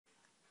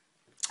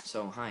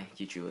So hi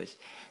YouTubers,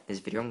 this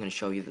video I'm going to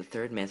show you the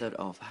third method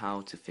of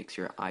how to fix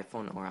your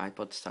iPhone or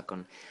iPod stuck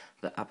on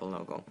the Apple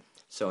logo.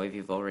 So if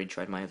you've already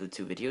tried my other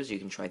two videos, you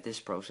can try this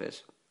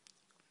process.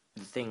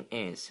 The thing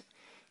is,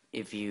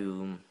 if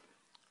you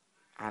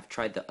have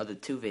tried the other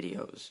two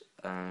videos,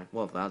 the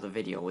other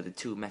video with the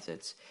two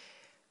methods,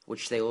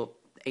 which they will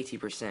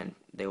 80%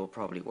 they will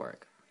probably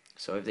work.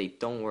 So if they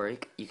don't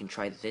work, you can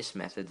try this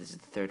method. This is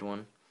the third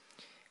one.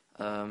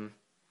 The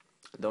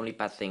only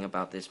bad thing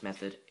about this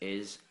method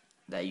is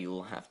that you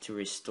will have to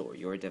restore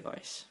your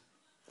device.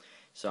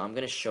 So I'm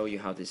going to show you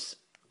how this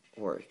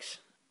works.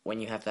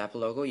 When you have the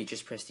Apple logo, you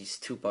just press these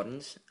two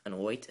buttons and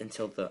wait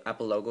until the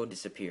Apple logo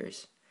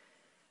disappears.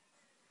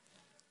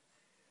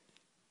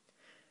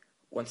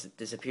 Once it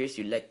disappears,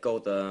 you let go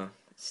the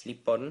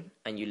sleep button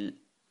and you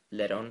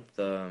let on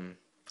the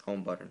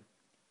home button.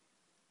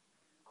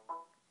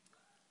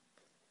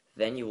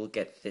 Then you will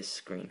get this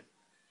screen.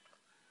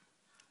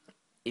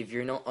 If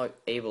you're not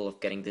able of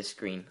getting this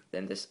screen,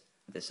 then this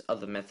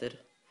other method,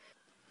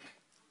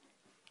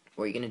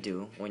 what you're gonna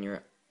do when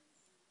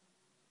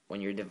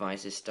your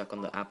device is stuck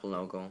on the Apple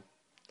logo,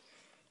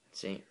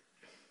 see,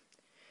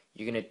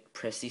 you're gonna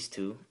press these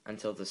two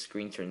until the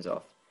screen turns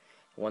off.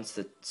 Once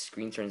the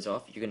screen turns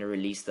off, you're gonna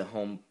release the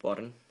home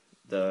button,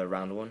 the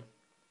round one,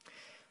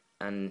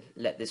 and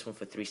let this one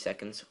for 3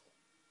 seconds.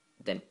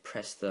 Then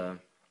press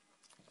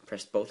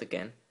both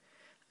again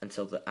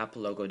until the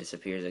Apple logo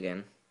disappears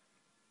again.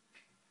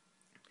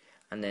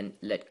 And then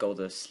let go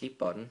the sleep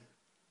button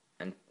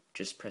and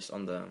just press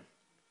on the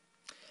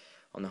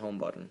home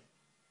button.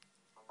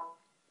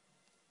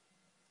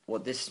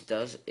 What this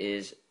does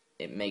is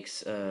it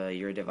makes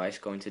your device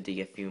go into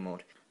DFU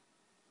mode.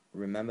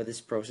 Remember,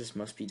 this process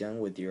must be done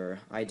with your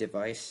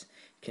iDevice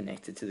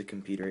connected to the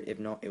computer. If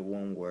not, it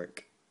won't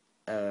work.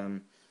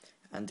 And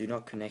do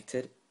not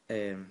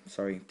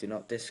do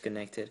not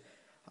disconnect it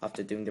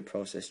after doing the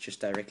process.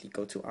 Just directly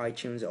go to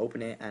iTunes,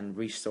 open it, and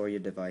restore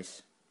your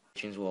device.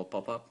 iTunes will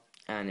pop up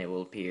and it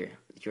will appear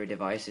your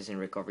device is in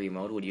recovery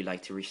mode. Would you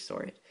like to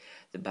restore it?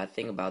 The bad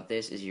thing about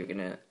this is you're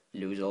gonna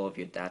lose all of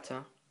your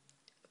data,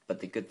 but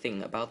the good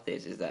thing about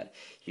this is that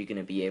you're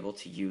gonna be able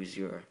to use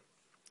your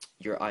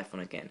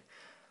iPhone again.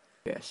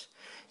 Yes.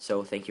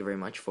 So thank you very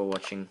much for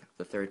watching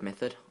the third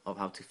method of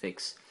how to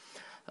fix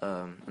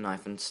an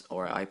iPhone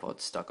or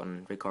iPod stuck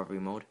on recovery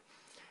mode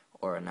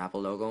or an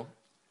Apple logo.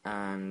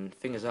 And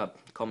fingers up,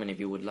 comment if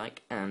you would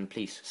like, and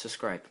please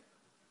subscribe.